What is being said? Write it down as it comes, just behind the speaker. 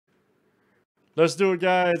Let's do it,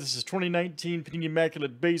 guys. This is 2019 Panini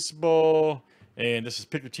Immaculate Baseball, and this is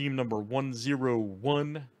picker team number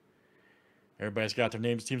 101. Everybody's got their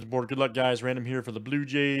names, teams, and board. Good luck, guys. Random here for the Blue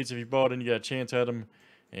Jays. If you bought in, you got a chance at them,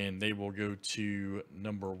 and they will go to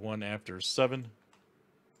number 1 after 7.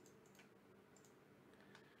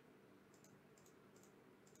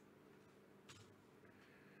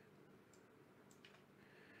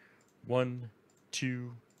 One,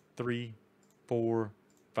 2, 3, 4,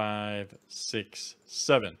 5, 6,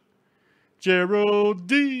 7. Gerald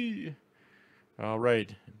D. All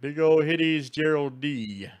right. Big old hitties, Gerald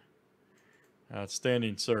D.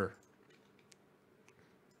 Outstanding, sir.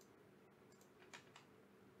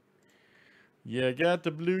 Yeah, got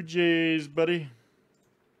the Blue Jays, buddy.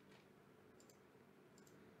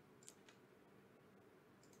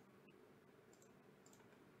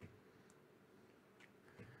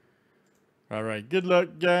 All right, good luck,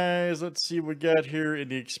 guys. Let's see what we got here in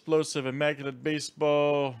the explosive Immaculate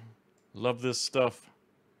Baseball. Love this stuff,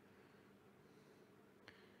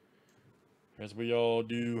 as we all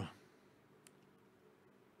do.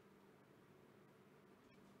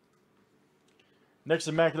 Next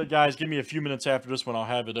Immaculate, guys, give me a few minutes after this one. I'll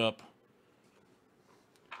have it up.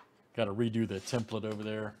 Got to redo the template over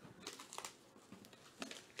there.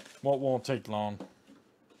 Won't take long.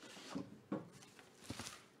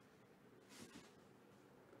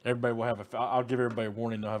 Everybody will have I'll give everybody a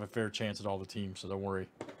warning. They'll have a fair chance at all the teams, so don't worry.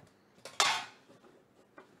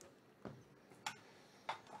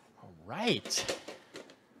 All right.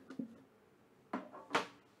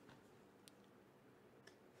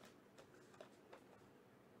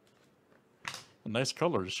 A nice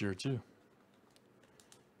color this year, too.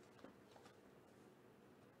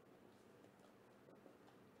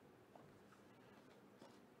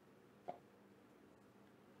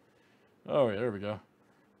 Oh, yeah, there we go.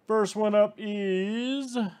 First one up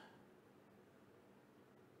is...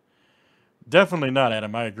 Definitely not,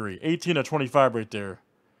 Adam. I agree. 18 of 25 right there.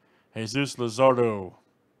 Jesus Luzardo.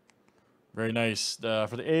 Very nice.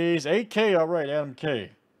 For the A's, 8K. All right, Adam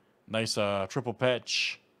K. Nice triple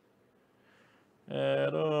patch.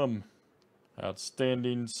 Adam.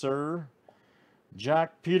 Outstanding, sir.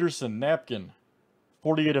 Jack Peterson, napkin.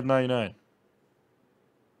 48 of 99.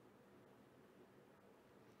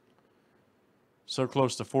 So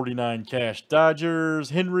close to 49 cash. Dodgers,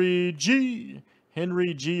 Henry G.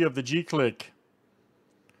 Henry G of the G-Click.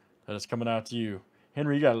 That is coming out to you.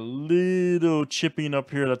 Henry, you got a little chipping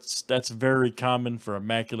up here. That's very common for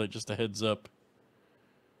Immaculate. Just a heads up.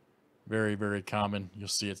 Very, very common. You'll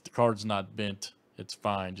see it. The card's not bent. It's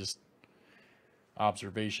fine. Just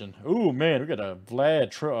observation. Ooh, man, we got a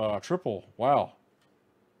Vlad triple. Wow.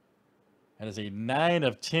 That is a 9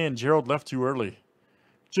 of 10. Gerald left too early.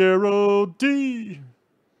 Gerald D.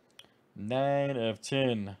 9 of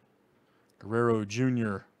 10. Guerrero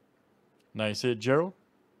Jr. Nice hit, Gerald.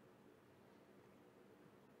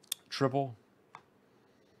 Triple.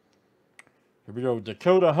 Here we go.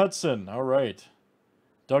 Dakota Hudson. All right.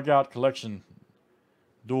 Dugout collection.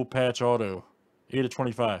 Dual patch auto. 8 of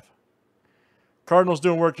 25. Cardinals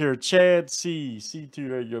doing work here. Chad C. C2.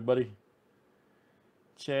 There you go, buddy.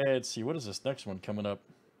 Chad C. What is this next one coming up?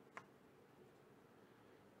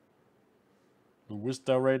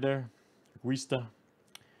 Luista right there. Luista.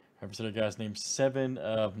 I haven't said a guy's name. 7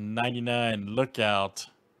 of 99. Look out.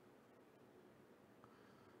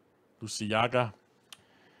 Luciaga.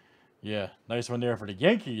 Yeah, nice one there for the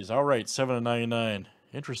Yankees. All right, 7 of 99.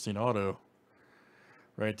 Interesting auto.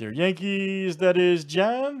 Right there. Yankees, that is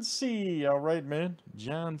John C. All right, man.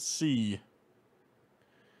 John C.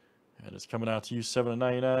 That is coming out to you, 7 of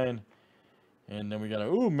 99. And then we got a,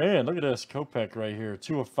 ooh, man, look at this. Kopech right here,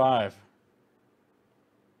 2 of 5.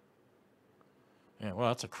 Yeah, well,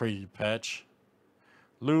 that's a crazy patch.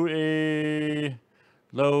 Louis,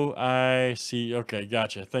 Low I C. Okay,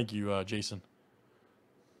 gotcha. Thank you, Jason.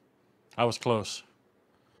 I was close.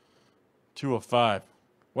 2 of 5.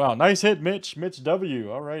 Wow, nice hit, Mitch. Mitch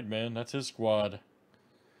W. All right, man. That's his squad.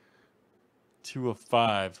 2 of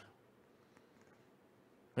 5.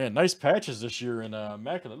 Man, nice patches this year in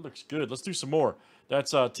Immaculate. It looks good. Let's do some more.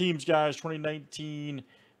 That's Teams, guys. 2019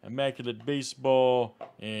 Immaculate Baseball.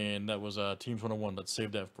 And that was Teams 101. Let's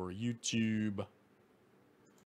save that for YouTube.